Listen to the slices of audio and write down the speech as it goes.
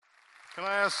Can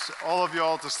I ask all of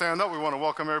y'all to stand up? We want to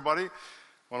welcome everybody. We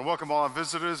want to welcome all our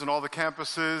visitors and all the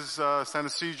campuses, San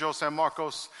Ysidro, San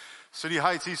Marcos, City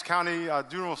Heights, East County,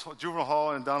 Juvenile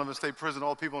Hall, and Donovan State Prison,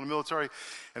 all the people in the military,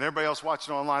 and everybody else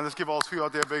watching online. Let's give all those people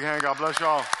out there a big hand. God bless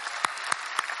y'all.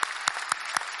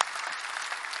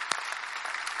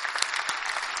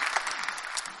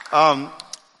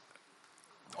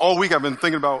 All week I've been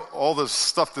thinking about all the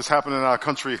stuff that's happening in our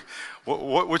country.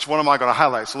 Which one am I going to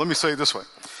highlight? So let me say it this way.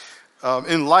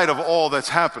 In light of all that's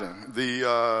happening,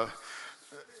 the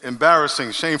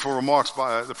embarrassing, shameful remarks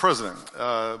by the president,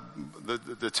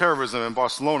 the terrorism in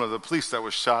Barcelona, the police that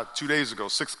was shot 2 days ago,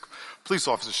 6 police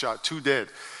officers shot, 2 dead,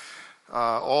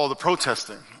 all the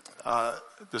protesting,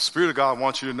 the Spirit of God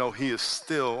wants you to know He is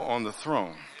still on the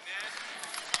throne.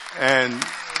 And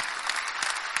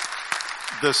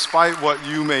despite what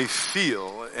you may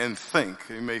feel and think,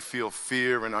 you may feel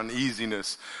fear and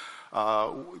uneasiness,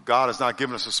 God has not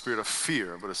given us a spirit of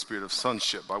fear, but a spirit of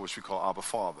sonship, by which we call Abba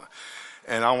Father.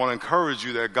 And I want to encourage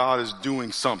you that God is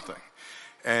doing something.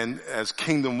 And as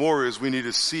kingdom warriors, we need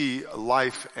to see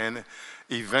life and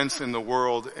events in the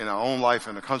world, in our own life,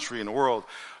 in the country, in the world,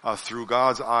 through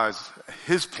God's eyes,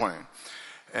 His plan.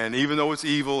 And even though it's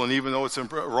evil and even though it's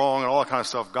wrong and all that kind of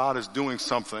stuff, God is doing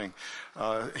something.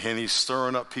 And He's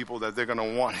stirring up people that they're going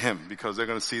to want Him because they're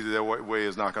going to see that their way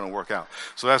is not going to work out.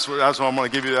 So that's what I'm going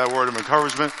to give you, that word of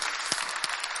encouragement.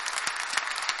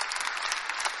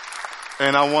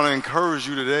 And I want to encourage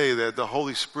you today that the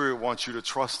Holy Spirit wants you to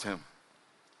trust Him.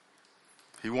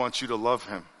 He wants you to love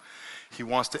Him. He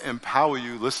wants to empower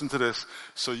you, listen to this,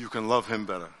 so you can love Him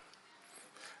better.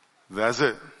 That's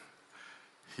it.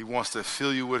 He wants to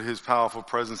fill you with His powerful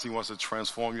presence. He wants to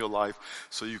transform your life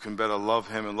so you can better love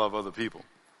Him and love other people.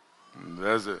 And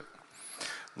that's it.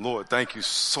 Lord, thank you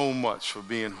so much for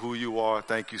being who you are.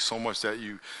 Thank you so much that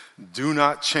you do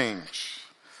not change.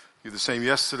 You're the same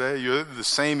yesterday. You're the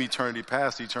same eternity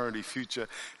past, eternity future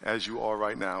as you are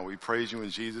right now. We praise you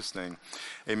in Jesus' name.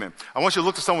 Amen. I want you to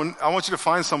look to someone. I want you to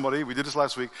find somebody. We did this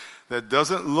last week that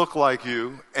doesn't look like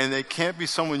you, and they can't be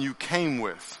someone you came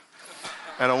with.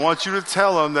 And I want you to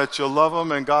tell them that you love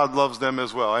them and God loves them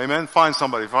as well. Amen? Find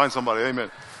somebody. Amen.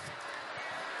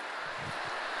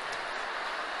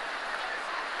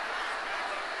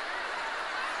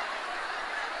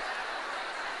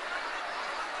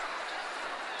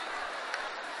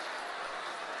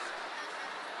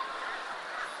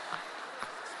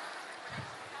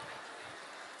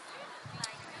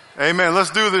 Amen.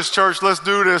 Let's do this, church. Let's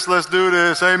do this.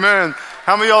 Amen.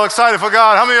 How many of y'all excited for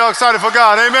God?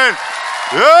 Amen.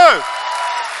 Yeah.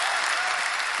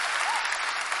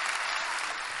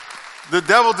 The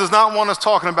devil does not want us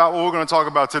talking about what we're going to talk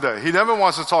about today. He never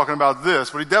wants us talking about this,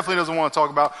 but he definitely doesn't want to talk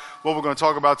about what we're going to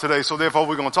talk about today. So therefore,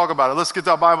 we're going to talk about it. Let's get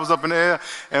our Bibles up in the air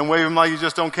and wave them like you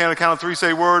just don't count. Count of 3,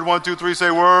 say word. 1, 2, 3, say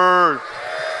word.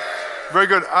 Very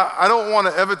good. I don't want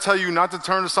to ever tell you not to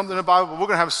turn to something in the Bible, but we're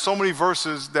going to have so many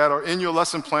verses that are in your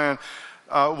lesson plan.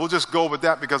 We'll just go with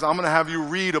that because I'm going to have you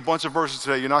read a bunch of verses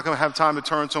today. You're not going to have time to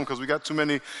turn to them because we got too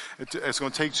many. It's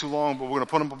going to take too long, but we're going to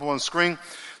put them up on the screen.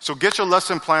 So get your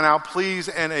lesson plan out, please,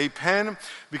 and a pen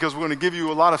because we're going to give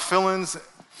you a lot of fill-ins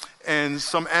and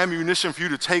some ammunition for you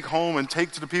to take home and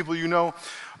take to the people you know.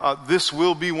 This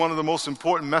will be one of the most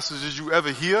important messages you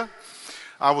ever hear.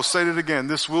 I will say it again.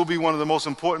 This will be one of the most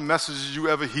important messages you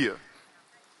ever hear.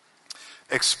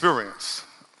 Experience.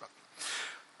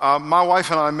 My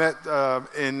wife and I met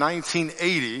in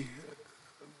 1980,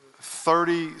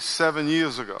 37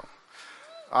 years ago.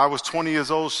 I was 20 years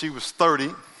old. She was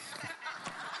 30.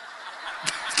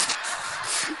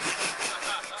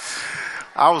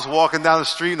 I was walking down the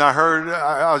street and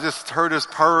I just heard this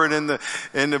purring in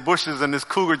the bushes, and this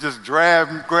cougar just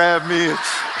grabbed me.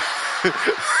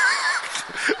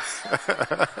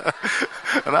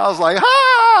 And I was like,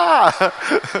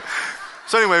 ah!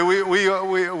 So anyway,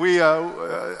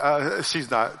 she's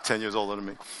not 10 years older than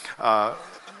me.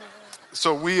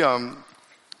 So we hung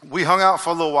out for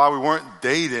a little while. We weren't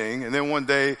dating. And then one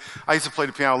day, I used to play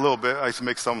the piano a little bit. I used to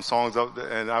make some songs up,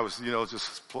 and I was,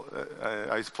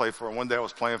 I used to play for her. One day I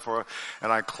was playing for her, and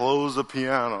I closed the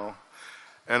piano,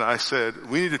 and I said,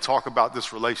 we need to talk about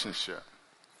this relationship.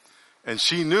 And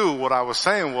she knew what I was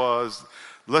saying was,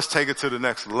 let's take it to the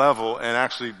next level and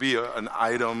actually be an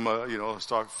item,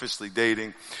 start officially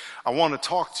dating. I want to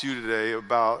talk to you today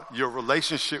about your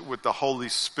relationship with the Holy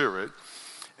Spirit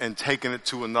and taking it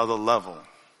to another level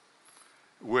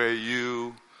where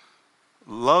you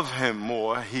love Him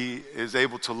more. He is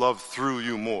able to love through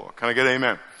you more. Can I get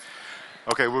amen?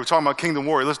 Okay, we were talking about Kingdom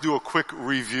Warrior. Let's do a quick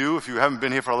review. If you haven't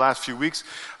been here for the last few weeks,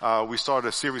 we started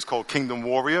a series called Kingdom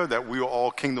Warrior, that we are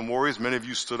all Kingdom Warriors. Many of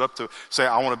you stood up to say,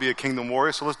 I want to be a Kingdom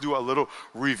Warrior. So let's do a little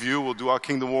review. We'll do our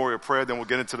Kingdom Warrior prayer, then we'll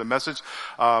get into the message.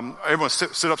 Everyone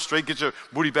sit up straight, get your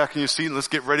booty back in your seat, and let's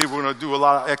get ready. We're going to do a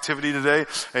lot of activity today.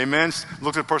 Amen.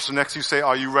 Look at the person next to you, say,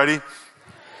 are you ready?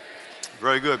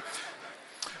 Very good.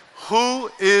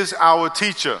 Who is our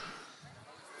teacher?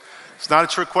 It's not a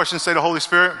trick question. Say the Holy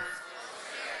Spirit.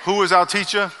 Who is our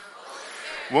teacher?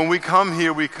 When we come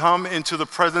here, we come into the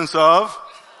presence of.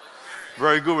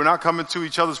 Very good. We're not coming to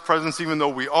each other's presence, even though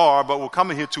we are, but we're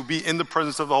coming here to be in the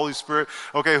presence of the Holy Spirit.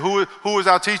 Okay, who is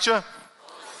our teacher?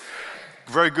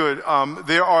 Very good.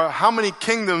 There are how many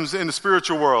kingdoms in the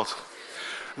spiritual world?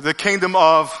 The kingdom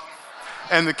of,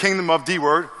 and the kingdom of D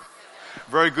word.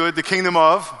 Very good. The kingdom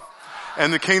of,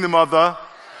 and the kingdom of the.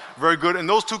 Very good. And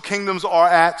those two kingdoms are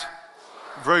at.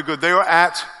 Very good. They are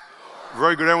at.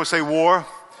 Very good. Everyone say war.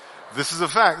 This is a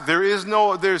fact.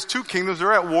 There's two kingdoms.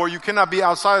 They're at war. You cannot be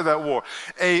outside of that war.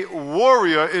 A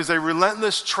warrior is a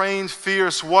relentless, trained,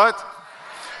 fierce what?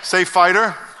 Say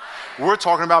fighter. We're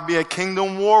talking about being a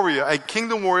kingdom warrior. A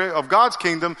kingdom warrior of God's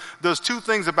kingdom does two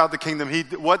things about the kingdom.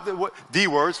 What D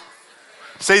words?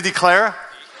 Say declare.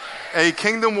 A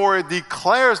kingdom warrior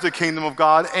declares the kingdom of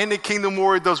God, and a kingdom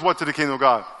warrior does what to the kingdom of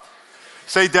God?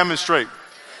 Say demonstrate.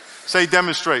 Say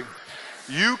demonstrate.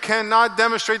 You cannot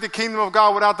demonstrate the kingdom of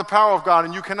God without the power of God,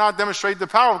 and you cannot demonstrate the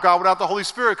power of God without the Holy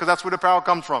Spirit, because that's where the power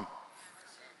comes from.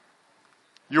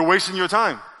 You're wasting your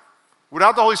time.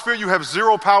 Without the Holy Spirit, you have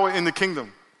zero power in the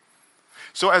kingdom.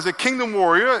 So as a kingdom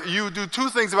warrior, you do two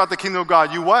things about the kingdom of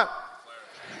God. You what?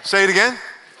 Say it again.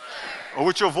 Or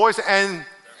with your voice and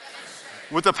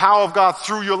with the power of God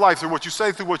through your life, through what you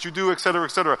say, through what you do, etc.,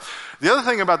 etc. The other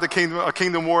thing about the kingdom, a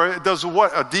kingdom warrior, it does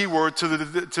what? A D word to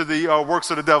the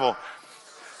works of the devil.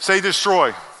 Say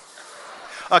destroy.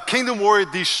 A kingdom warrior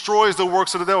destroys the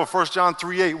works of the devil. 1 John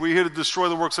 3:8. We're here to destroy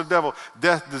the works of the devil.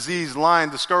 Death, disease, lying,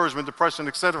 discouragement, depression,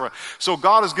 etc. So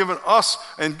God has given us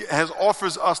and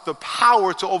offers us the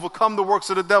power to overcome the works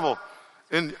of the devil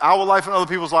in our life and other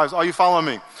people's lives. Are you following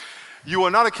me? You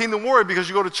are not a kingdom warrior because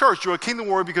you go to church. You're a kingdom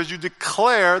warrior because you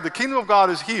declare the kingdom of God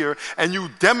is here, and you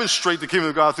demonstrate the kingdom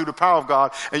of God through the power of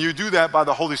God, and you do that by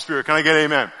the Holy Spirit. Can I get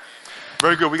amen?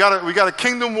 Very good. We got a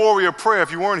kingdom warrior prayer.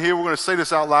 If you weren't here, we're going to say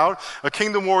this out loud. A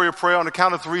kingdom warrior prayer. On the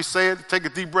count of three, say it. Take a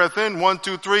deep breath in. 1,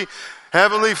 2, 3.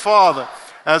 Heavenly Father,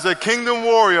 as a kingdom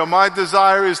warrior, my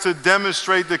desire is to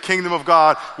demonstrate the kingdom of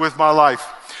God with my life,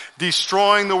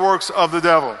 destroying the works of the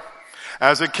devil.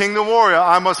 As a kingdom warrior,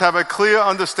 I must have a clear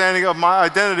understanding of my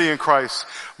identity in Christ.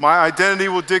 My identity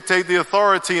will dictate the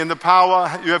authority and the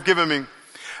power you have given me.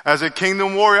 As a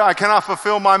kingdom warrior, I cannot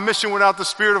fulfill my mission without the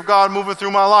Spirit of God moving through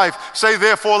my life. Say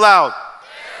therefore loud.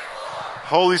 Therefore.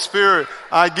 Holy Spirit,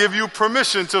 I give you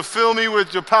permission to fill me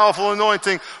with your powerful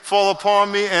anointing, fall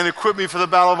upon me, and equip me for the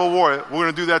battle of a warrior. We're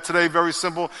going to do that today. Very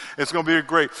simple. It's going to be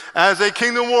great. As a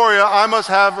kingdom warrior, I must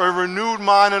have a renewed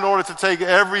mind in order to take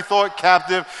every thought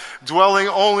captive, dwelling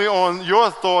only on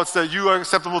your thoughts that you are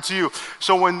acceptable to you.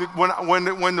 So when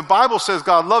the Bible says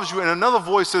God loves you and another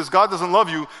voice says God doesn't love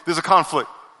you, there's a conflict.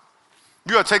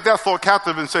 You got to take that thought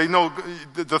captive and say, no,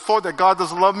 the thought that God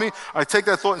doesn't love me, I take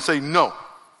that thought and say no.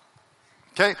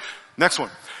 Okay? Next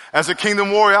one. As a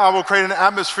kingdom warrior, I will create an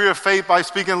atmosphere of faith by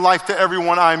speaking life to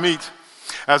everyone I meet.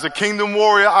 As a kingdom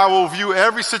warrior, I will view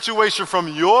every situation from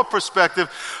your perspective,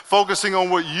 focusing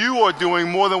on what you are doing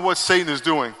more than what Satan is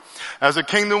doing. As a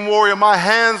kingdom warrior, my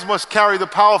hands must carry the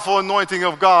powerful anointing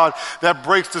of God that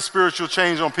breaks the spiritual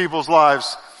change on people's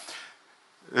lives.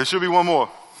 There should be one more.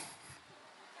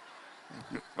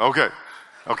 Okay.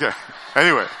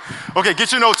 Anyway. Okay,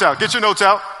 get your notes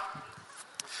out.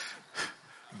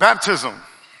 Baptism.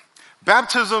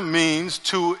 Baptism means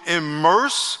to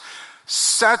immerse,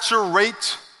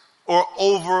 saturate, or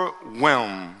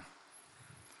overwhelm.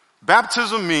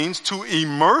 Baptism means to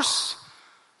immerse,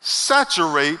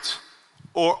 saturate,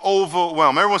 or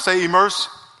overwhelm. Everyone say immerse.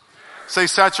 Say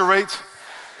saturate.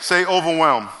 Say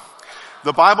overwhelm.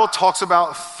 The Bible talks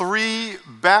about 3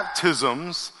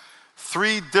 baptisms,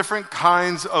 3 different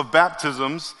kinds of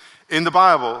baptisms in the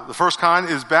Bible. The first kind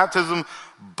is baptism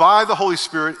by the Holy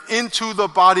Spirit into the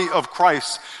body of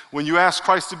Christ. When you ask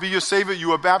Christ to be your Savior,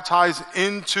 you are baptized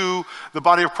into the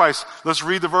body of Christ. Let's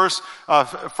read the verse,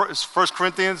 1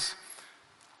 Corinthians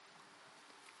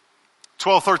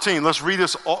 12:13. Let's read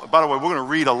this. By the way, we're going to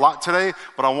read a lot today,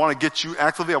 but I want to get you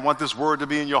actively. I want this word to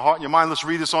be in your heart and your mind. Let's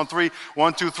read this on 3.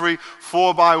 1, 2, 3.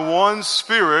 For by one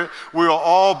Spirit we are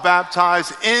all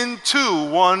baptized into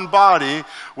one body,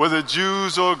 whether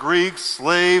Jews or Greeks,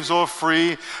 slaves or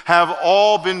free, have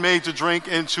all been made to drink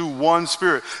into one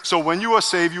Spirit. So when you are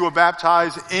saved, you are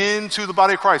baptized into the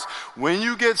body of Christ. When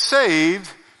you get saved,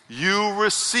 you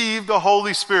receive the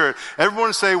Holy Spirit.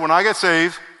 Everyone say, when I get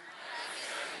saved,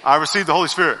 I received the Holy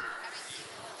Spirit.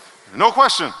 No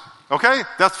question. Okay?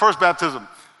 That's first baptism.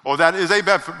 Or that is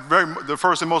the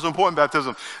first and most important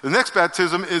baptism. The next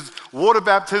baptism is water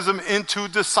baptism into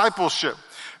discipleship.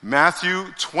 Matthew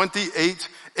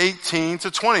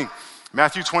 28:18-20.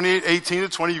 Matthew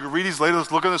 28:18-20. You can read these later.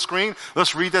 Let's look on the screen.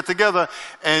 Let's read that together.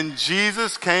 And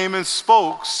Jesus came and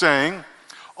spoke, saying,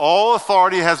 all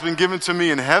authority has been given to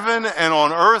me in heaven and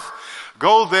on earth.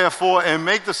 Go therefore and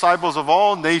make disciples of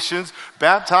all nations,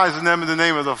 baptizing them in the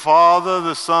name of the Father,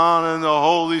 the Son, and the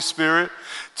Holy Spirit,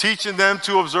 teaching them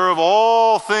to observe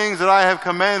all things that I have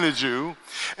commanded you.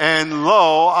 And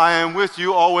lo, I am with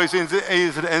you always to the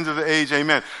end of the age.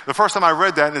 Amen. The first time I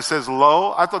read that and it says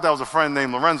lo, I thought that was a friend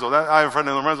named Lorenzo. I have a friend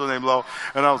named Lorenzo named Lo.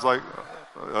 And I was like,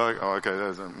 okay,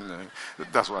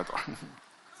 that's what I thought.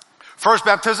 First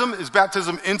baptism is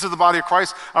baptism into the body of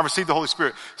Christ. I received the Holy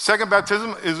Spirit. Second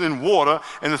baptism is in water.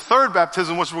 And the third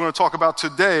baptism, which we're going to talk about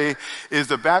today, is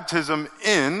the baptism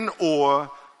in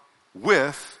or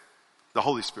with the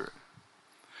Holy Spirit.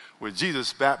 Where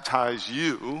Jesus baptized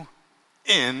you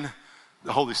in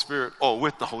the Holy Spirit or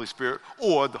with the Holy Spirit,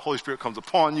 or the Holy Spirit comes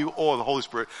upon you, or the Holy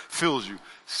Spirit fills you.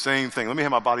 Same thing. Let me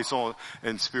have my body, soul,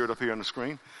 and spirit up here on the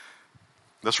screen.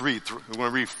 Let's read. We're going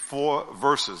to read 4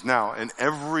 verses. Now, in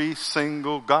every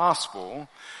single gospel,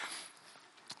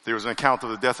 there is an account of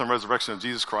the death and resurrection of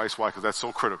Jesus Christ. Why? Because that's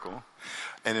so critical.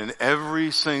 And in every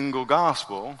single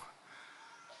gospel,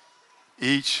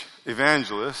 each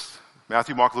evangelist,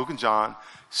 Matthew, Mark, Luke, and John,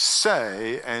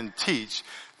 say and teach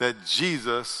that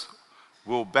Jesus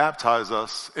will baptize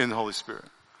us in the Holy Spirit.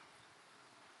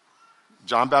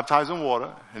 John baptized in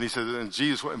water, and he said, and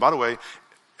Jesus, and by the way,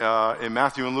 in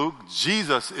Matthew and Luke,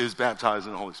 Jesus is baptized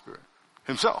in the Holy Spirit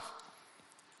himself.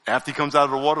 After he comes out of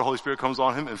the water, the Holy Spirit comes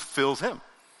on him and fills him.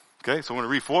 Okay, so I'm going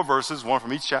to read 4 verses, one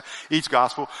from each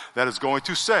gospel, that is going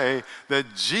to say that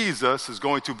Jesus is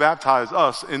going to baptize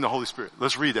us in the Holy Spirit.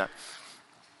 Let's read that.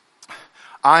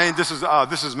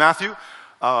 This is Matthew.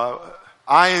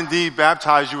 I indeed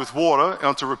baptize you with water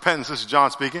unto repentance. This is John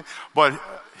speaking. But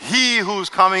he who's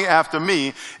coming after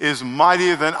me is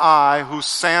mightier than I, whose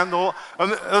sandal.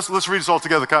 Let's read this all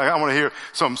together. I want to hear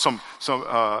some.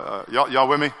 Y'all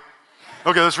with me?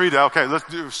 Okay, let's read that. Okay,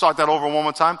 let's start that over one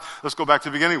more time. Let's go back to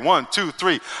the beginning. 1, 2,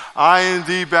 3. I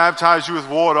indeed baptize you with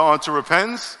water unto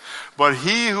repentance, but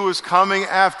he who is coming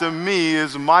after me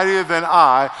is mightier than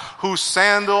I, whose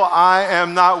sandal I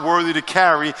am not worthy to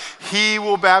carry. He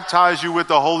will baptize you with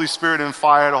the Holy Spirit and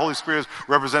fire. The Holy Spirit is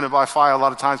represented by fire a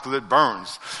lot of times because it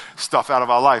burns stuff out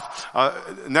of our life.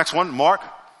 Next one, Mark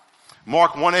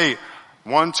 1:8.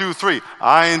 1, 2, 3.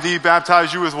 I indeed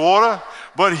baptize you with water,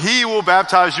 but he will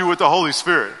baptize you with the Holy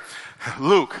Spirit.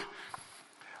 Luke.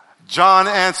 John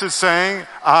answered saying,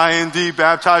 I indeed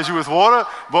baptize you with water,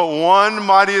 but one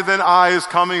mightier than I is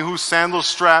coming, whose sandal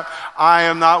strap I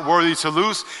am not worthy to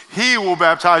loose. He will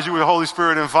baptize you with the Holy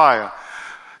Spirit and fire.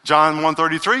 John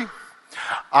 1:33.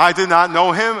 I did not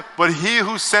know him, but he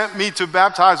who sent me to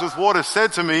baptize with water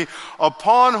said to me,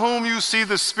 upon whom you see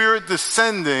the Spirit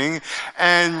descending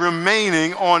and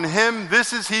remaining on him,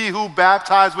 this is he who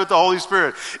baptized with the Holy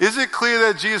Spirit. Is it clear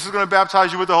that Jesus is going to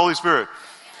baptize you with the Holy Spirit?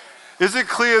 Is it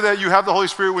clear that you have the Holy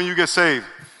Spirit when you get saved?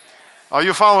 Are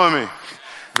you following me?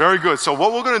 Very good. So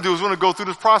what we're going to do is we're going to go through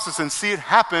this process and see it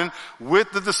happen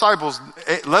with the disciples.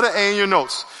 Letter A in your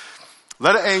notes.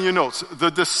 Letter A in your notes.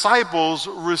 The disciples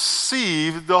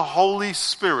received the Holy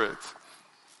Spirit.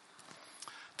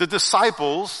 The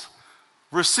disciples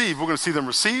receive. We're going to see them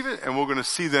receive it, and we're going to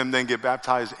see them then get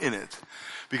baptized in it.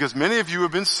 Because many of you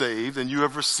have been saved and you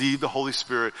have received the Holy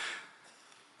Spirit,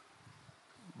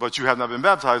 but you have not been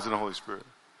baptized in the Holy Spirit.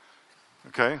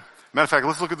 Okay? Matter of fact,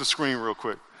 let's look at the screen real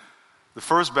quick. The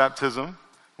first baptism,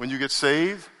 when you get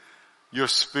saved, you are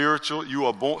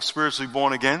spiritually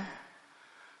born again.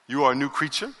 You are a new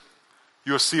creature.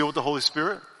 You are sealed with the Holy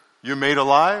Spirit. You're made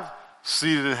alive,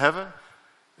 seated in heaven.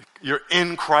 You're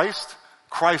in Christ.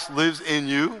 Christ lives in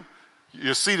you.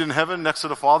 You're seated in heaven next to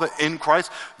the Father in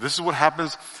Christ. This is what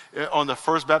happens on the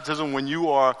first baptism when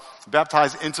you are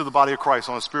baptized into the body of Christ.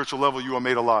 On a spiritual level, you are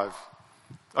made alive.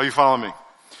 Are you following me?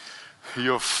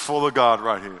 You're full of God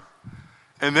right here.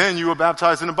 And then you were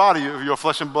baptized in the body. Your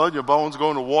flesh and blood, your bones go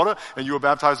in the water, and you were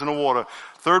baptized in the water.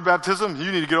 Third baptism,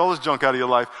 you need to get all this junk out of your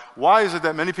life. Why is it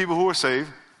that many people who are saved,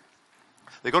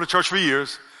 they go to church for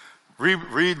years,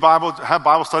 read Bible, have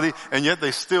Bible study, and yet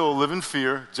they still live in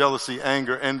fear, jealousy,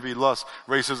 anger, envy, lust,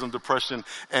 racism, depression,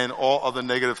 and all other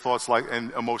negative thoughts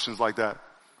and emotions like that?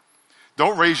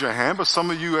 Don't raise your hand, but some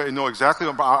of you know exactly.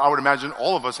 I would imagine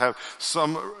all of us have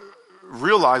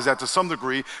realize that to some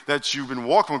degree, that you've been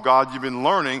walking with God, you've been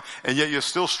learning, and yet you're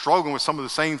still struggling with some of the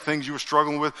same things you were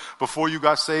struggling with before you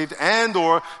got saved, and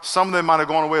or some of them might have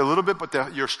gone away a little bit,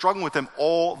 but you're struggling with them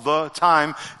all the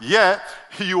time. Yet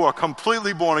you are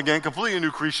completely born again, completely a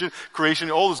new creation.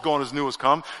 Old is gone, as new has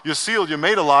come. You're sealed, you're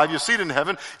made alive, you're seated in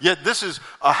heaven. Yet this is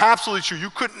absolutely true. You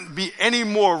couldn't be any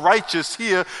more righteous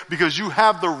here because you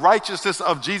have the righteousness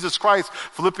of Jesus Christ.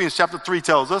 Philippians chapter 3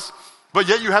 tells us. But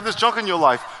yet you have this junk in your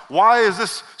life. Why is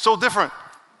this so different?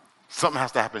 Something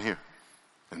has to happen here.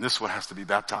 And this one has to be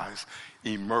baptized,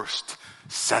 immersed,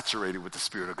 saturated with the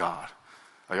Spirit of God.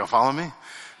 Are y'all following me?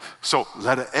 So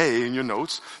letter A in your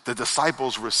notes, the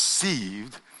disciples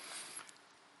received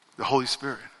the Holy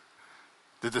Spirit.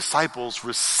 The disciples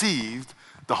received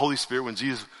the Holy Spirit when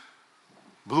Jesus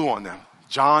blew on them.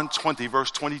 John 20,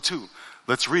 verse 22.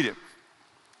 Let's read it.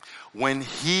 When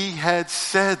he had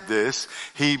said this,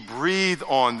 he breathed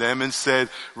on them and said,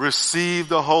 receive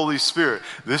the Holy Spirit.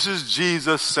 This is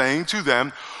Jesus saying to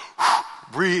them,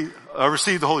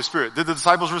 receive the Holy Spirit. Did the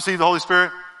disciples receive the Holy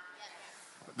Spirit?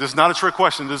 Yes. This is not a trick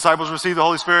question. Did the disciples receive the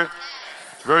Holy Spirit?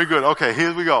 Yes. Very good. Okay,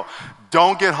 here we go.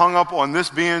 Don't get hung up on this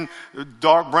being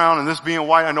dark brown and this being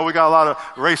white. I know we got a lot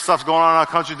of race stuff going on in our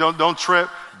country. Don't trip.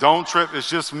 Don't trip. It's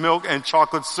just milk and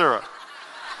chocolate syrup.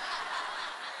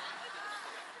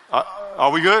 Are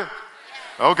we good?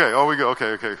 Okay, are we good?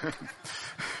 Okay.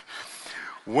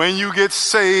 When you get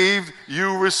saved,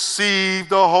 you receive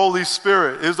the Holy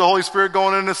Spirit. Is the Holy Spirit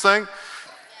going in this thing?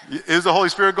 Is the Holy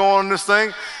Spirit going on in this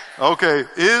thing? Okay.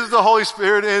 Is the Holy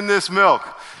Spirit in this milk?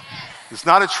 It's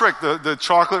not a trick. The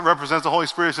chocolate represents the Holy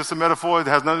Spirit. It's just a metaphor. It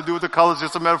has nothing to do with the colors. It's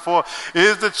just a metaphor.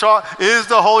 Is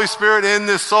the Holy Spirit in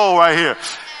this soul right here?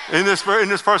 In this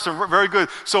person? Very good.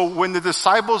 So when the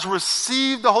disciples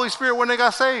received the Holy Spirit when they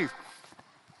got saved,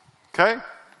 okay?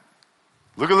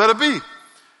 Look at letter B.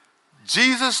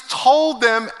 Jesus told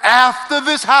them after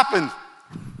this happened,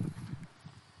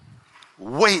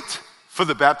 wait for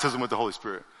the baptism with the Holy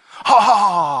Spirit.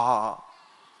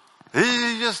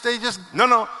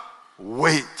 No.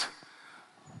 Wait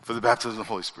for the baptism of the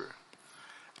Holy Spirit.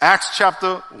 Acts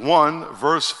chapter 1,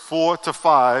 verse 4 to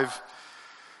 5.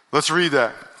 Let's read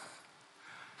that.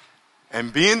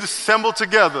 And being assembled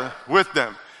together with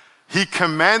them, he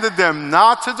commanded them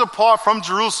not to depart from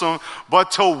Jerusalem,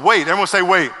 but to wait. Everyone say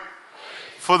wait.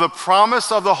 For the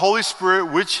promise of the Holy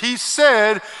Spirit, which he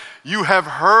said, you have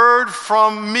heard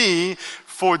from me.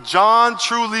 For John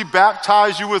truly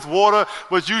baptized you with water,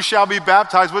 but you shall be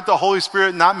baptized with the Holy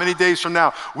Spirit not many days from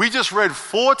now. We just read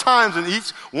 4 times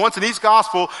once in each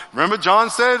gospel. Remember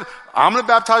John said, I'm going to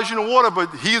baptize you in the water,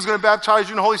 but he is going to baptize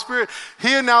you in the Holy Spirit.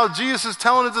 Here now Jesus is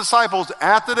telling the disciples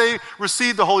after they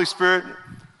received the Holy Spirit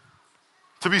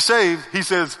to be saved, he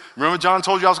says, remember John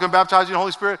told you I was going to baptize you in the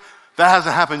Holy Spirit? That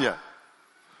hasn't happened yet.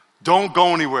 Don't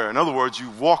go anywhere. In other words,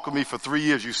 you've walked with me for 3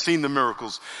 years. You've seen the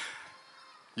miracles.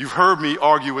 You've heard me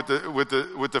argue with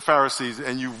the Pharisees,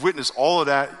 and you've witnessed all of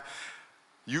that.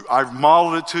 I've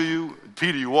modeled it to you.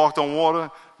 Peter, you walked on water.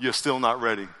 You're still not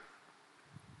ready.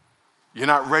 You're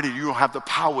not ready. You don't have the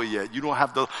power yet. You don't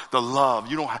have the love.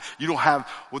 You don't have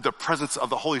with the presence of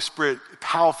the Holy Spirit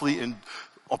powerfully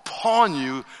upon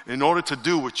you in order to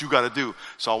do what you got to do.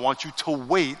 So I want you to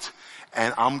wait,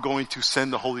 and I'm going to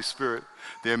send the Holy Spirit.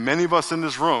 There are many of us in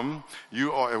this room,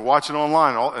 you are watching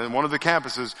online, in one of the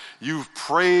campuses, you've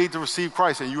prayed to receive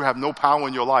Christ and you have no power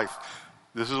in your life.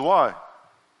 This is why.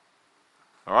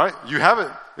 All right? You have it.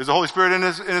 Is the Holy Spirit in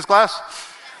his class?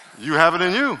 You have it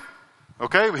in you.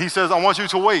 Okay? He says, I want you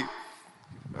to wait.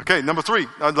 Okay, number 3,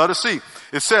 let us see.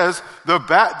 It says,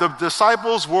 the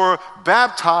disciples were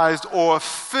baptized or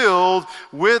filled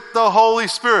with the Holy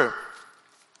Spirit.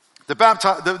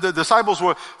 The disciples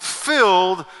were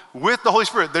filled with the Holy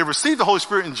Spirit. They received the Holy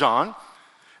Spirit in John.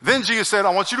 Then Jesus said, I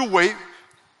want you to wait,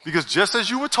 because just as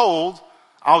you were told,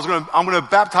 I'm going to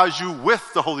baptize you with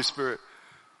the Holy Spirit.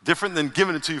 Different than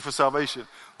giving it to you for salvation.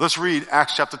 Let's read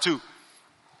Acts chapter 2.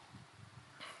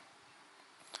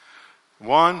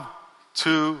 1,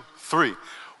 2, 3.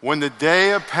 When the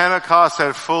day of Pentecost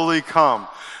had fully come,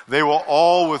 They were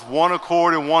all with one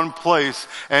accord in one place,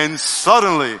 and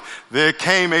suddenly there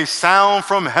came a sound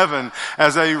from heaven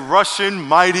as a rushing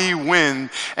mighty wind,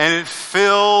 and it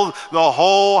filled the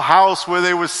whole house where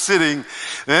they were sitting.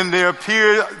 Then there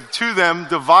appeared to them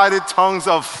divided tongues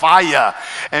of fire,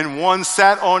 and one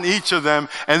sat on each of them,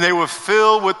 and they were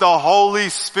filled with the Holy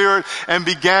Spirit and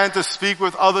began to speak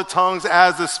with other tongues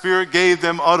as the Spirit gave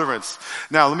them utterance.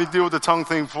 Now, let me deal with the tongue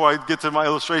thing before I get to my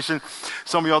illustration.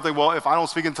 Some of y'all think, well, if I don't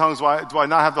speak in tongues, do I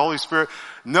not have the Holy Spirit?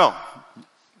 No.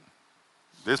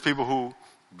 There's people who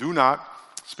do not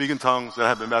speak in tongues that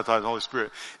have been baptized in the Holy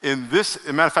Spirit. As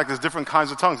a matter of fact, there's different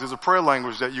kinds of tongues. There's a prayer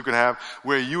language that you can have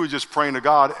where you are just praying to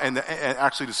God and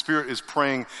actually the Spirit is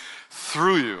praying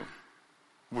through you,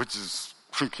 which is,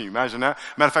 can you imagine that?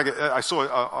 Matter of fact, I saw,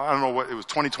 I don't know what, it was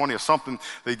 2020 or something.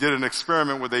 They did an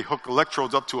experiment where they hooked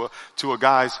electrodes up to a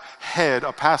guy's head,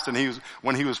 a pastor, and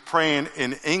when he was praying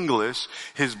in English,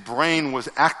 his brain was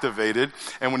activated,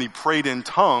 and when he prayed in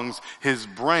tongues, his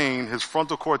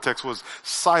frontal cortex was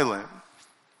silent.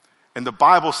 And the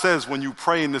Bible says when you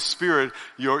pray in the Spirit,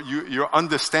 your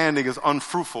understanding is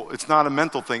unfruitful. It's not a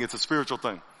mental thing, it's a spiritual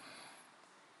thing.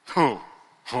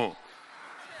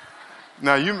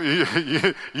 Now, you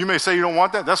may say you don't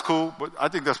want that. That's cool, but I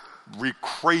think that's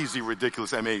crazy,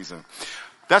 ridiculous, amazing.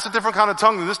 That's a different kind of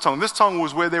tongue than this tongue. This tongue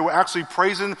was where they were actually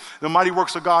praising the mighty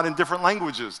works of God in different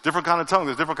languages. Different kind of tongue.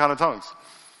 There's different kind of tongues.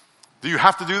 Do you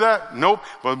have to do that? Nope.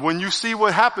 But when you see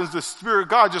what happens, the Spirit of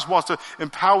God just wants to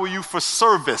empower you for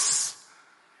service.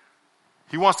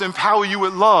 He wants to empower you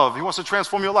with love. He wants to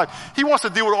transform your life. He wants to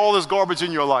deal with all this garbage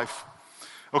in your life.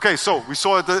 Okay, so we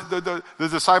saw that the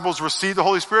disciples received the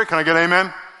Holy Spirit. Can I get an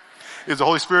amen? Is the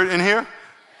Holy Spirit in here?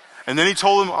 And then he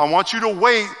told them, I want you to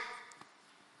wait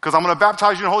because I'm going to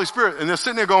baptize you in the Holy Spirit. And they're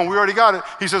sitting there going, we already got it.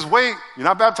 He says, wait, you're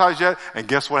not baptized yet. And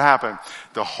guess what happened?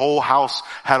 The whole house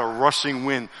had a rushing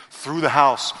wind through the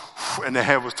house, and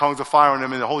there was tongues of fire on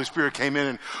them, and the Holy Spirit came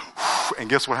in, and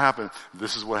guess what happened?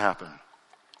 This is what happened.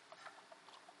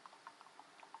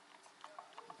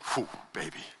 Whew,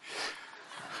 baby.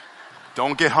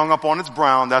 Don't get hung up on it's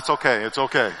brown. That's okay. It's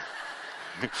okay.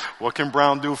 What can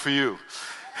brown do for you?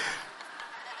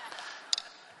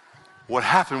 What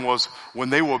happened was when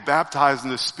they were baptized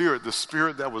in the Spirit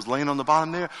that was laying on the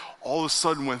bottom there, all of a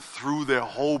sudden went through their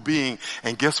whole being.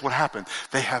 And guess what happened?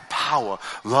 They had power,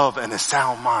 love, and a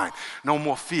sound mind. No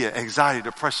more fear, anxiety,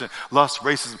 depression, lust,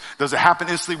 racism. Does it happen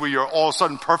instantly where you're all of a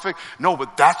sudden perfect? No,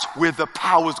 but that's where the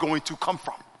power is going to come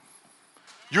from.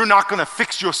 You're not going to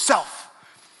fix yourself.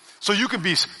 So you can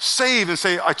be saved and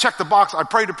say, I checked the box, I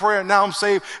prayed the prayer, now I'm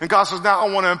saved. And God says, now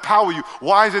I want to empower you.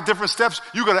 Why is it different steps?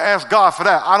 You're going to ask God for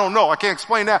that. I don't know. I can't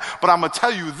explain that. But I'm going to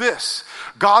tell you this.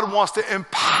 God wants to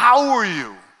empower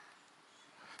you,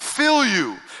 fill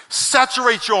you,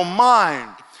 saturate your mind,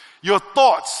 your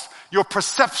thoughts, your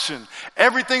perception,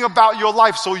 everything about your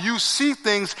life so you see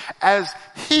things as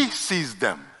He sees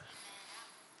them.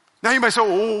 Now you may say,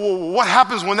 well, what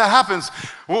happens when that happens?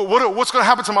 What's going to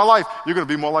happen to my life? You're going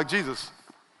to be more like Jesus.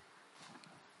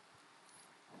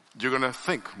 You're going to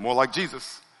think more like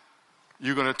Jesus.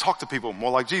 You're going to talk to people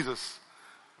more like Jesus.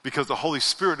 Because the Holy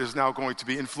Spirit is now going to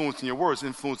be influencing your words,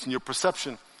 influencing your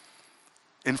perception,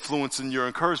 influencing your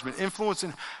encouragement,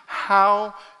 influencing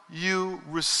how you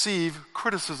receive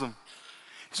criticism.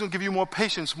 He's going to give you more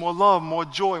patience, more love, more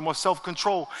joy, more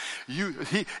self-control.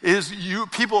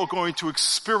 People are going to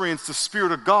experience the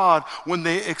Spirit of God when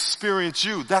they experience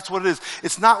you. That's what it is.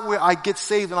 It's not where I get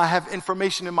saved and I have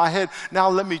information in my head. Now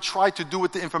let me try to do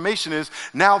what the information is.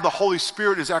 Now the Holy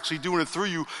Spirit is actually doing it through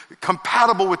you,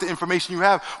 compatible with the information you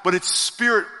have, but it's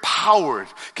Spirit powered.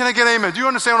 Can I get an amen? Do you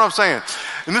understand what I'm saying?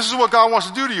 And this is what God wants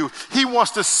to do to you. He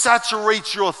wants to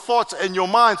saturate your thoughts and your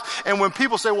minds. And when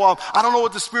people say, well, I don't know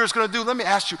what the Spirit's going to do, let me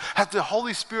ask you, has the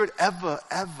Holy Spirit ever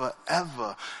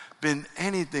been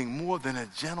anything more than a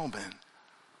gentleman?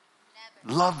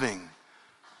 Never. Loving,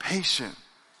 patient,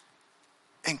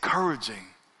 encouraging.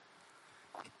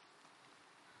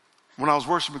 When I was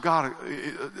worshiping God,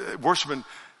 worshiping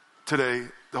today,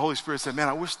 the Holy Spirit said, man,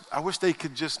 I wish they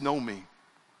could just know me.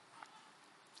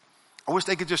 I wish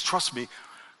they could just trust me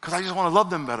because I just want to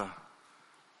love them better.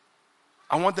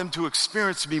 I want them to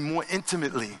experience me more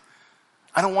intimately.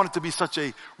 I don't want it to be such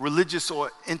a religious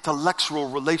or intellectual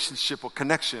relationship or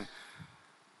connection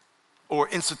or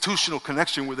institutional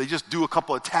connection where they just do a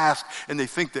couple of tasks and they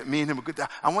think that me and him are good.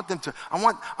 I want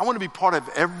to be part of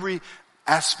every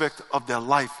aspect of their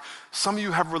life. Some of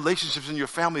you have relationships in your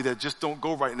family that just don't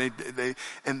go right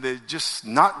and they're just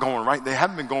not going right. They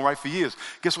haven't been going right for years.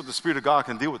 Guess what? The Spirit of God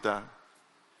can deal with that.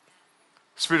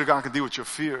 The Spirit of God can deal with your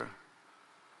fear.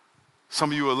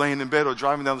 Some of you are laying in bed or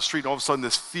driving down the street, and all of a sudden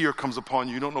this fear comes upon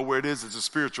you. You don't know where it is. It's a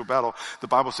spiritual battle. The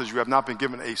Bible says you have not been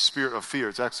given a spirit of fear.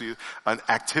 It's actually an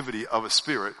activity of a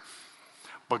spirit.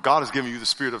 But God has given you the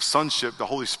spirit of sonship, the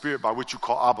Holy Spirit, by which you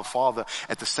call Abba Father.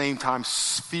 At the same time,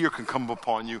 fear can come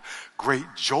upon you. Great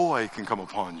joy can come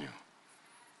upon you.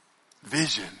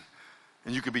 Vision.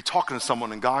 And you could be talking to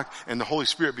someone, and God and the Holy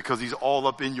Spirit, because He's all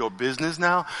up in your business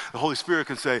now, the Holy Spirit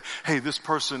can say, hey, this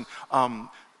person,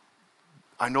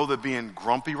 I know they're being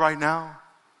grumpy right now,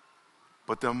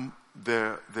 but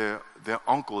their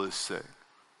uncle is sick.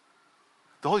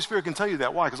 The Holy Spirit can tell you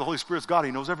that. Why? Because the Holy Spirit's God.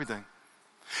 He knows everything.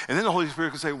 And then the Holy Spirit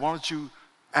can say, why don't you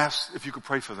ask if you could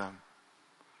pray for them?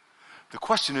 The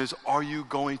question is, are you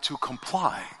going to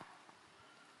comply?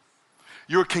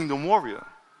 You're a kingdom warrior.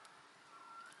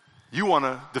 You want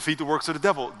to defeat the works of the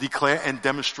devil, declare and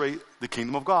demonstrate the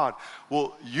kingdom of God.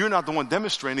 Well, you're not the one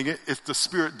demonstrating it. It's the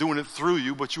Spirit doing it through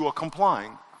you, but you are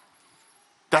complying.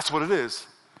 That's what it is.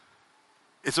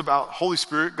 It's about Holy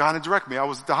Spirit, God, and direct me. I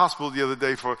was at the hospital the other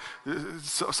day for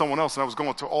someone else, and I was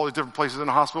going to all the different places in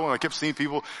the hospital, and I kept seeing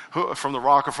people from the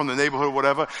Rock or from the neighborhood or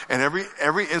whatever, and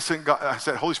every instant, I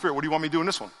said, Holy Spirit, what do you want me to do in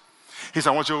this one? He said,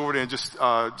 I want you over there and just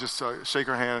shake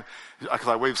her hand, because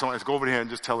I waved someone, go over there and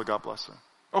just tell her God bless her.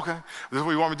 Okay. This is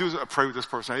what you want me to do is pray with this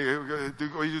person. Hey, what do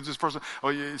you do with this person? Oh,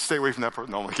 you stay away from that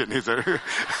person. No, I'm kidding.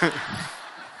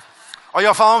 Are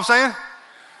y'all following what I'm saying?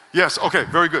 Yes. Okay.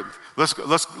 Very good. Let's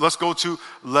go to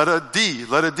letter D.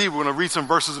 Letter D. We're going to read some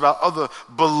verses about other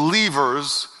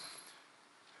believers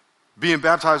being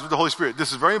baptized with the Holy Spirit.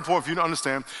 This is very important for you to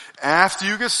understand. After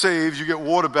you get saved, you get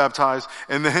water baptized,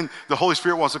 and then the Holy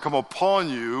Spirit wants to come upon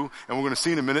you, and we're going to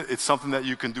see in a minute, it's something that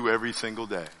you can do every single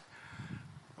day.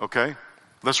 Okay?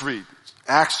 Let's read.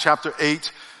 Acts chapter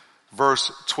 8,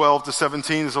 verse 12 to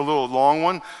 17 is a little long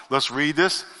one. Let's read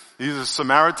this. These are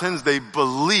Samaritans. They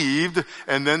believed,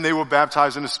 and then they were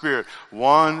baptized in the Spirit.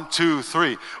 1, 2,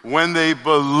 3. When they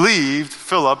believed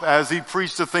Philip as he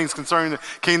preached the things concerning the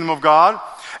kingdom of God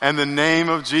and the name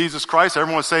of Jesus Christ,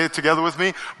 everyone say it together with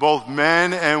me, both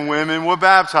men and women were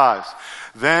baptized.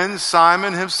 Then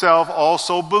Simon himself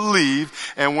also believed,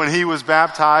 and when he was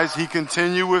baptized, he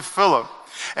continued with Philip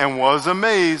and was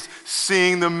amazed,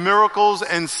 seeing the miracles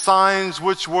and signs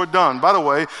which were done. By the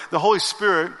way, the Holy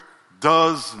Spirit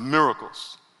does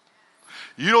miracles.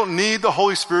 You don't need the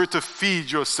Holy Spirit to feed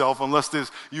yourself unless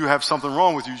you have something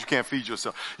wrong with you. You can't feed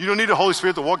yourself. You don't need the Holy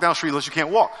Spirit to walk down the street unless you can't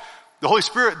walk. The Holy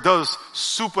Spirit does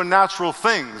supernatural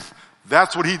things.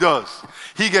 That's what He does.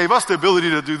 He gave us the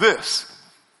ability to do this,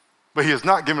 but He has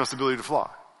not given us the ability to fly.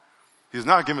 He has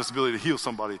not given us the ability to heal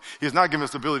somebody. He has not given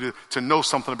us the ability to know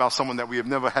something about someone that we have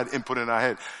never had input in our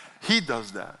head. He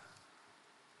does that.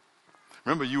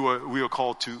 Remember, we are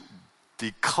called to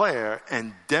declare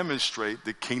and demonstrate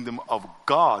the kingdom of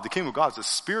God. The kingdom of God is a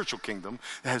spiritual kingdom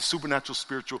that has supernatural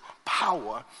spiritual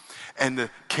power. And the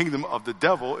kingdom of the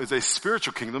devil is a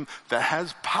spiritual kingdom that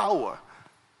has power.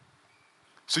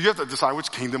 So you have to decide which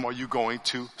kingdom are you going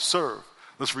to serve.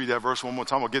 Let's read that verse one more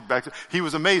time. We'll get back to it. He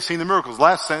was amazed, seeing the miracles.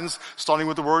 Last sentence, starting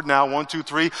with the word now. 1, 2,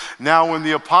 3. Now when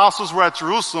the apostles were at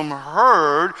Jerusalem,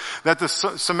 heard that the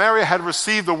Samaria had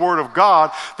received the word of God,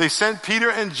 they sent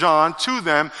Peter and John to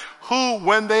them, who,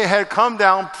 when they had come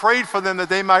down, prayed for them that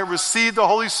they might receive the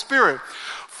Holy Spirit.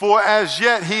 For as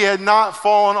yet he had not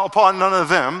fallen upon none of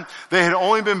them. They had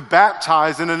only been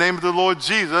baptized in the name of the Lord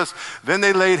Jesus. Then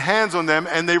they laid hands on them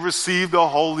and they received the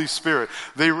Holy Spirit.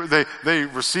 They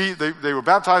were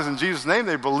baptized in Jesus' name.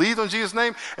 They believed in Jesus'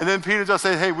 name. And then Peter just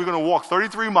said, hey, we're going to walk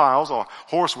 33 miles or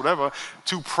horse, whatever,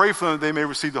 to pray for them that they may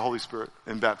receive the Holy Spirit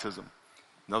in baptism.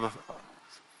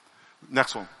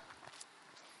 Next one.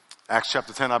 Acts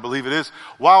chapter 10, I believe it is.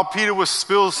 While Peter was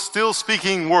still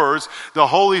speaking words, the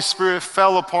Holy Spirit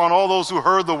fell upon all those who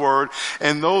heard the word,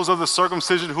 and those of the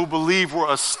circumcision who believed were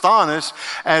astonished,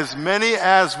 as many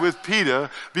as with Peter,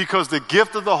 because the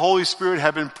gift of the Holy Spirit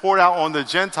had been poured out on the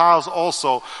Gentiles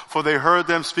also, for they heard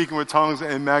them speaking with tongues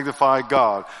and magnified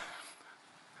God.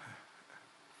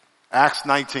 Acts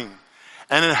 19.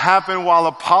 And it happened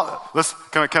while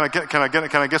can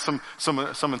I get some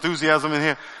enthusiasm in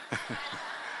here?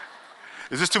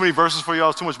 Is this too many verses for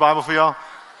y'all? Too much Bible for y'all?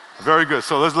 Very good.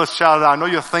 So let's shout it out. I know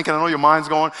you're thinking. I know your mind's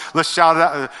going. Let's shout it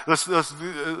out. Let's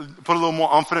put a little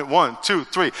more umph in it. 1, 2,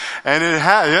 3. And it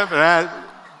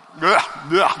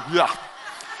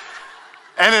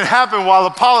happened while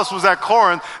Apollos was at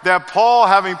Corinth that Paul,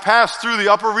 having passed through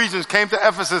the upper regions, came to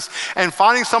Ephesus, and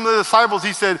finding some of the disciples,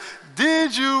 he said,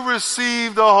 did you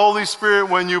receive the Holy Spirit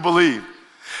when you believed?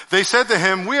 They said to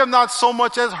him, we have not so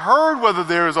much as heard whether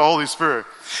there is a Holy Spirit.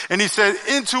 And he said,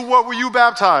 into what were you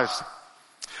baptized?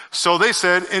 So they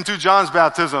said, into John's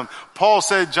baptism. Paul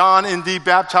said, John indeed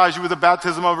baptized you with the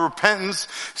baptism of repentance,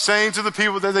 saying to the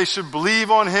people that they should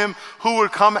believe on him who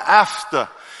would come after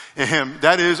him,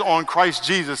 that is, on Christ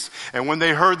Jesus. And when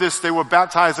they heard this, they were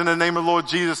baptized in the name of the Lord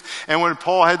Jesus. And when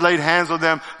Paul had laid hands on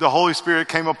them, the Holy Spirit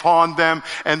came upon them,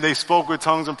 and they spoke with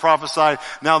tongues and prophesied.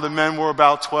 Now the men were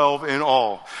about 12 in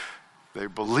all. They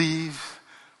believed,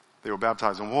 they were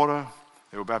baptized in water,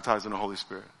 they were baptized in the Holy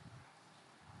Spirit.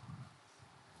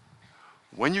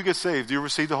 When you get saved, do you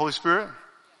receive the Holy Spirit?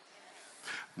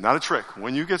 Not a trick.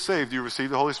 When you get saved, do you receive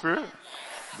the Holy Spirit?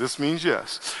 This means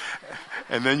yes.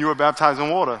 And then you are baptized in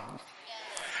water.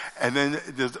 And then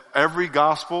does every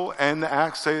gospel and the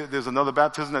Acts say that there's another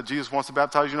baptism that Jesus wants to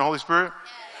baptize you in the Holy Spirit?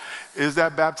 Is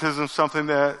that baptism something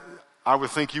that I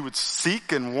would think you would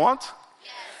seek and want?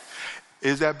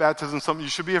 Is that baptism something you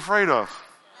should be afraid of?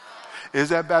 Is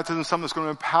that baptism something that's going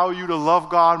to empower you to love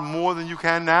God more than you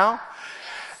can now?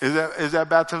 Is that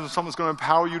baptism something that's going to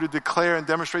empower you to declare and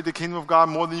demonstrate the kingdom of God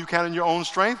more than you can in your own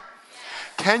strength?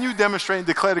 Can you demonstrate and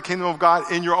declare the kingdom of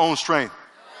God in your own strength?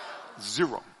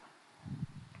 Zero.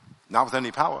 Not with any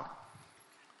power.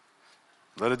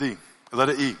 Letter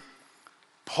E.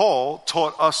 Paul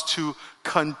taught us to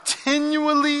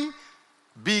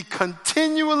be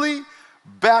continually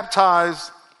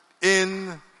baptized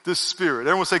in the Spirit.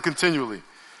 Everyone say continually.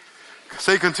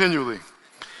 Say continually.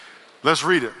 Let's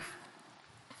read it.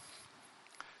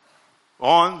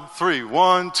 On three.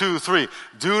 1, 2, 3.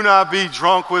 Do not be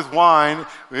drunk with wine,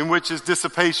 in which is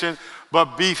dissipation,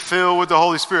 but be filled with the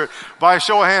Holy Spirit. By a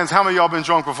show of hands, how many of y'all been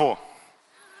drunk before?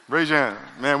 Raise your hand.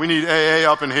 Man, we need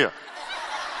AA up in here.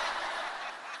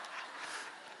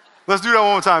 Let's do that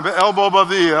one more time. Elbow above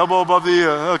the ear, elbow above the ear.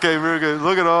 Okay, very good.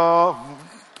 Look at all.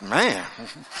 Man.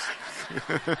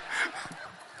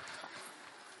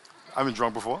 I've been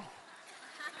drunk before.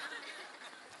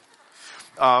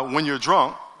 When you're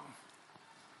drunk,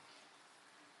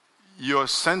 your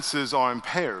senses are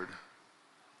impaired.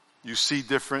 You see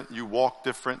different, you walk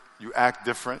different, you act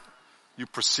different, you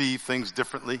perceive things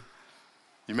differently.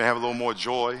 You may have a little more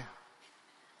joy,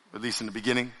 at least in the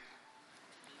beginning.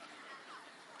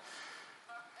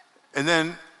 And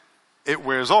then it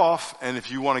wears off, and if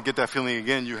you want to get that feeling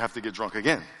again, you have to get drunk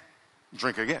again.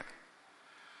 Drink again.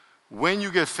 When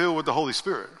you get filled with the Holy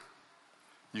Spirit,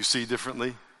 you see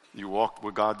differently, you walk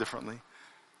with God differently,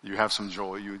 you have some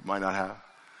joy you might not have.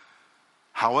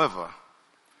 However,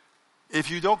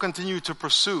 if you don't continue to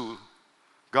pursue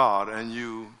God and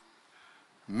you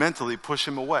mentally push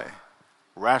him away,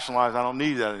 rationalize, I don't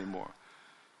need that anymore,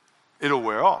 it'll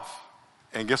wear off.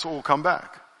 And guess what will come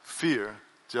back? Fear,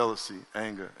 jealousy,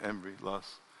 anger, envy, lust.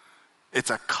 It's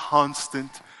a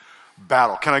constant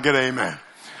battle. Can I get an amen?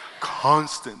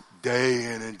 Constant,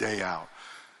 day in and day out.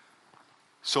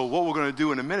 So what we're going to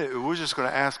do in a minute, we're just going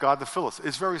to ask God to fill us.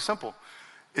 It's very simple.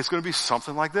 It's going to be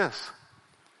something like this.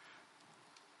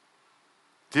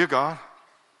 Dear God,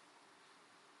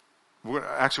 we're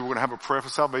going to have a prayer for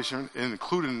salvation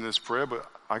included in this prayer, but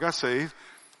I got saved.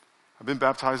 I've been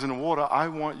baptized in the water. I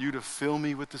want you to fill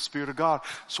me with the Spirit of God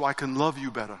so I can love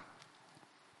you better.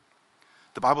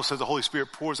 The Bible says the Holy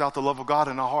Spirit pours out the love of God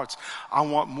in our hearts. I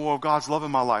want more of God's love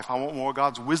in my life. I want more of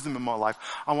God's wisdom in my life.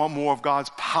 I want more of God's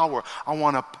power. I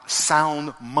want a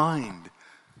sound mind.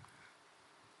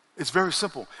 It's very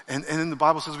simple. And then the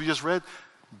Bible says, we just read,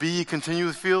 be ye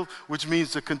continually filled, which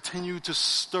means to continue to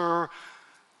stir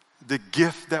the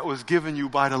gift that was given you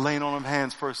by the laying on of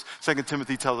hands. 2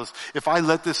 Timothy tells us, if I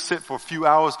let this sit for a few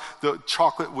hours, the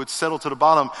chocolate would settle to the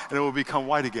bottom and it will become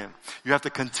white again. You have to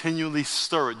continually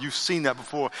stir it. You've seen that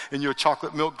before in your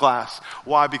chocolate milk glass.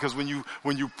 Why? Because when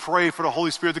you pray for the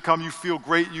Holy Spirit to come, you feel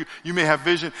great. You may have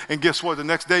vision, and guess what? The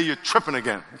next day you're tripping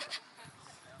again.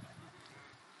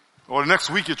 Or the next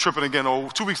week you're tripping again, or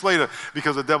 2 weeks later,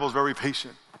 because the devil's very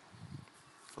patient.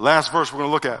 Last verse we're going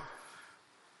to look at.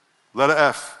 Letter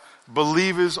F.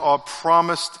 Believers are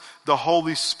promised the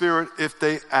Holy Spirit if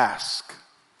they ask.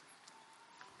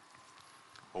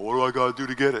 Well, what do I got to do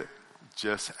to get it?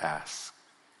 Just ask.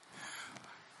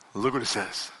 Look what it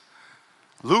says.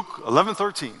 Luke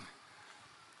 11:13.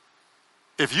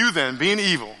 If you then, being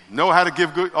evil, know how to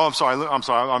give good... I'm sorry, I'm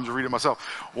just reading it myself.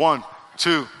 1,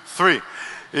 2, 3.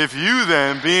 If you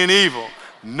then, being evil,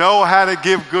 know how to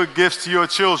give good gifts to your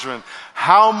children,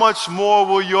 how much more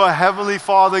will your heavenly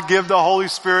Father give the Holy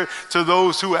Spirit to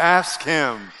those who ask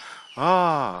him?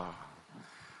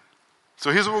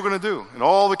 So here's what we're going to do. In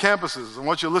all the campuses, I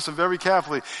want you to listen very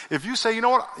carefully. If you say, you know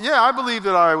what, yeah, I believe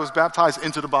that I was baptized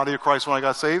into the body of Christ when I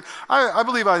got saved. I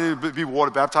believe I need to be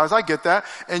water baptized. I get that.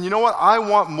 And you know what? I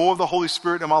want more of the Holy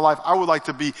Spirit in my life. I would like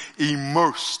to be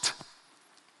immersed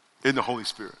in the Holy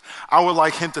Spirit. I would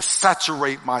like him to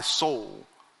saturate my soul.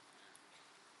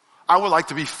 I would like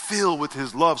to be filled with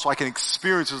his love so I can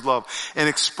experience his love and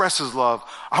express his love.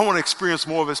 I want to experience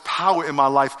more of his power in my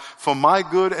life for my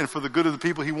good and for the good of the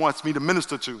people he wants me to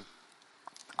minister to.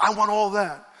 I want all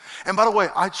that. And by the way,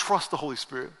 I trust the Holy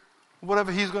Spirit.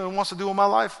 Whatever he wants to do in my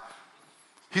life,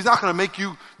 he's not going to make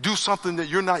you do something that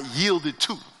you're not yielded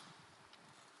to.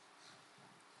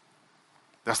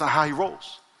 That's not how he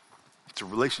rolls. It's a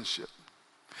relationship.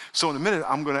 So in a minute,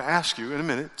 I'm going to ask you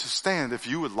to stand if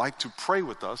you would like to pray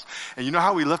with us. And you know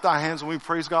how we lift our hands when we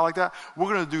praise God like that?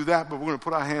 We're going to do that, but we're going to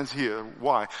put our hands here.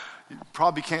 Why? You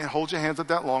probably can't hold your hands up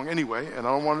that long anyway, and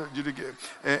I don't want you to get,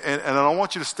 and I don't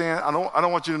want you to stand, I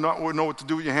don't want you to not know what to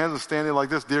do with your hands and stand there like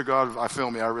this. Dear God, I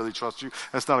feel me, I really trust you.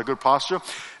 That's not a good posture.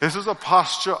 This is a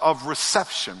posture of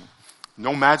reception.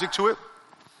 No magic to it.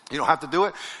 You don't have to do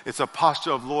it. It's a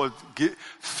posture of, Lord,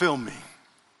 fill me.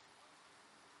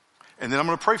 And then I'm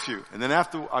going to pray for you. And then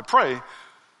after I pray,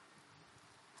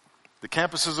 all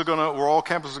campuses are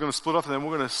going to split up, and then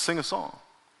we're going to sing a song.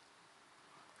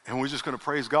 And we're just going to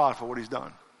praise God for what he's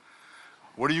done.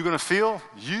 What are you going to feel?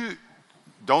 You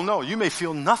don't know. You may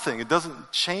feel nothing. It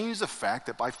doesn't change the fact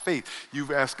that by faith,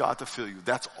 you've asked God to fill you.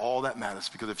 That's all that matters.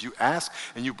 Because if you ask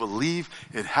and you believe,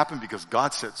 it happened because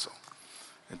God said so.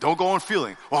 And don't go on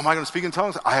feeling, am I going to speak in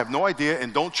tongues? I have no idea,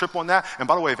 and don't trip on that. And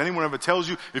by the way, if anyone ever tells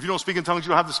you, if you don't speak in tongues, you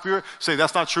don't have the Spirit, say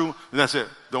that's not true, then that's it.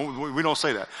 We don't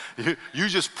say that. You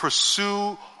just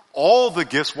pursue all the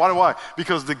gifts. Why?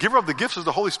 Because the giver of the gifts is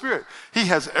the Holy Spirit. He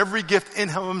has every gift in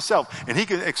himself, and he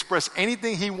can express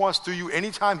anything he wants through you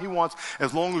anytime he wants,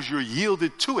 as long as you're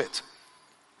yielded to it.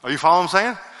 Are you following what I'm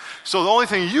saying? So the only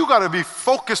thing you got to be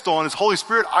focused on is, Holy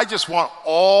Spirit, I just want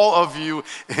all of you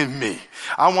in me.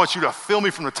 I want you to fill me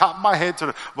from the top of my head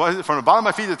from the bottom of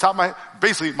my feet to the top of my head,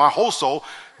 basically my whole soul.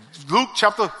 Luke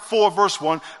chapter 4 verse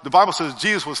 1, the Bible says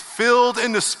Jesus was filled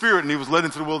in the Spirit and he was led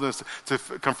into the wilderness to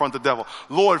confront the devil.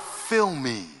 Lord, fill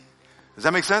me. Does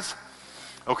that make sense?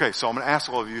 Okay, so I'm going to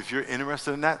ask all of you, if you're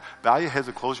interested in that, bow your heads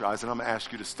and close your eyes, and I'm going to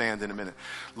ask you to stand in a minute.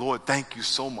 Lord, thank you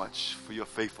so much for your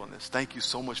faithfulness. Thank you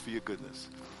so much for your goodness.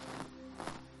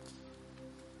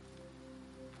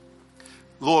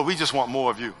 Lord, we just want more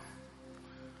of you.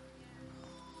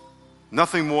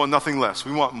 Nothing more, nothing less.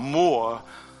 We want more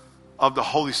of the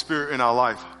Holy Spirit in our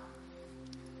life.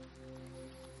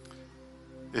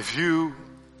 If you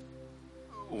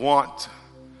want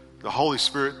the Holy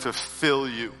Spirit to fill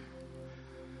you,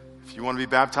 if you want to be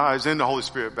baptized in the Holy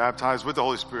Spirit, baptized with the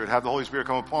Holy Spirit, have the Holy Spirit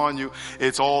come upon you,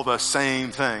 it's all the same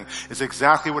thing. It's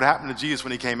exactly what happened to Jesus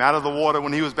when he came out of the water.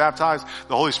 When he was baptized,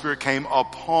 the Holy Spirit came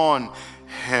upon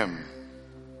him.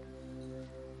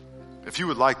 If you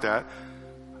would like that,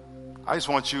 I just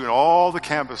want you in all the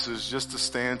campuses just to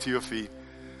stand to your feet.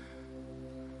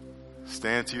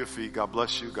 Stand to your feet. God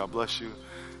bless you. God bless you.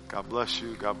 God bless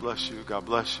you. God bless you. God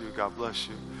bless you. God bless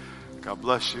you. God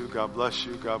bless you. God bless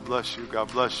you. God bless you.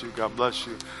 God bless you. God bless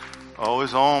you. Oh,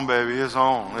 it's on, baby. It's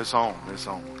on. It's on. It's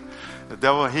on. The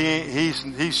devil,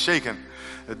 he's shaking.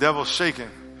 The devil's shaking.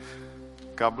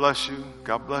 God bless you.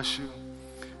 God bless you.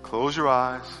 Close your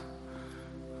eyes.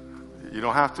 You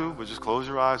don't have to, but just close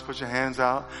your eyes, put your hands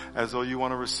out as though you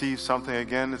want to receive something.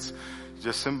 Again, it's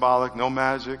just symbolic, no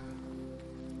magic.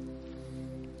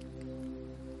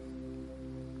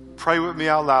 Pray with me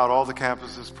out loud, all the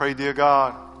campuses. Pray, dear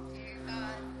God,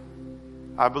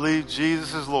 I believe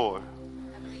Jesus is Lord.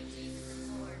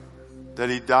 That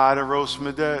he died and rose from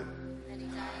the dead.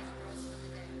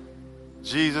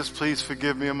 Jesus, please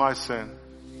forgive me of my sin.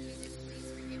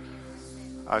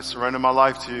 I surrender my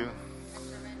life to you.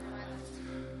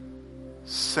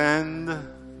 Send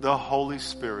the Holy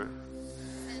Spirit.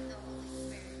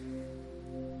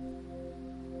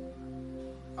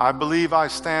 I believe I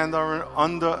stand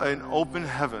under an open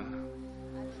heaven.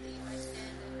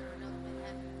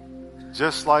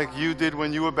 Just like you did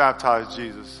when you were baptized,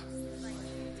 Jesus.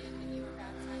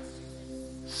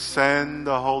 Send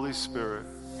the Holy Spirit.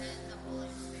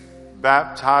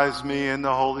 Baptize me in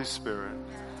the Holy Spirit.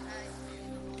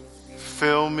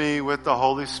 Fill me with the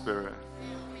Holy Spirit.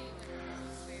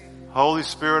 Holy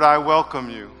Spirit, I welcome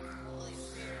you.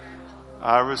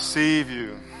 I receive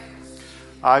you.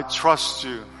 I trust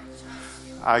you.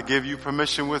 I give you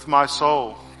permission with my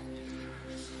soul.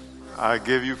 I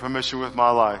give you permission with my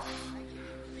life.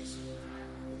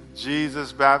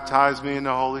 Jesus, baptize me in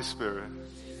the Holy Spirit.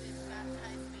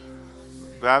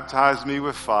 Baptize me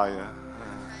with fire.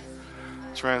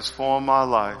 Transform my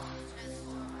life.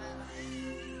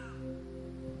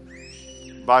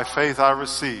 By faith I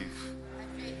receive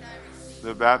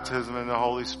the baptism in the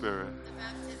Holy Spirit.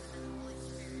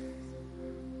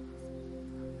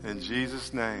 In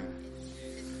Jesus' name.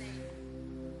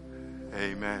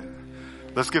 Amen.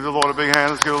 Let's give the Lord a big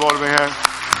hand. Let's give the Lord a big hand.